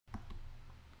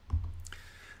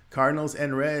Cardinals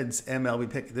and Reds MLB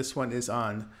pick. This one is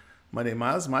on Monday.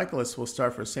 Miles Michaelis will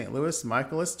start for St. Louis.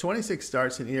 Michaelis, 26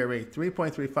 starts in ERA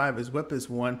 3.35. His whip is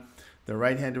 1. The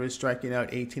right-hander is striking out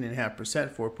 18.5%,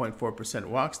 4.4%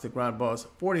 walks. The ground balls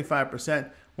 45%,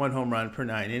 1 home run per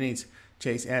 9 innings.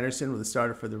 Chase Anderson with a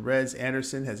starter for the Reds.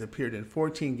 Anderson has appeared in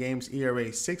 14 games, ERA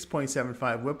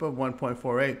 6.75, whip of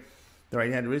 1.48. The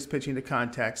right-hander is pitching to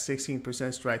contact, 16%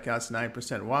 strikeouts,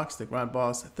 9% walks. The ground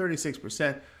balls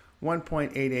 36%,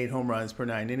 1.88 home runs per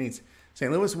 9 innings.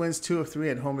 St. Louis wins 2 of 3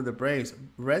 at home to the Braves.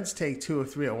 Reds take 2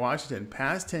 of 3 at Washington.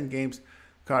 Past 10 games,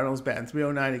 Cardinals batting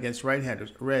 .309 against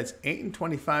right-handers. Reds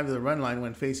 8-25 to the run line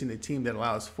when facing a team that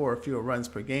allows 4 or fewer runs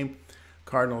per game.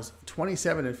 Cardinals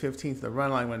 27-15 to the run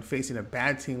line when facing a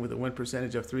bad team with a win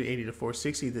percentage of .380 to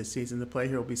 .460 this season. The play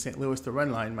here will be St. Louis, the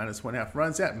run line, -1/2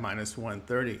 runs at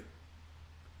 -130.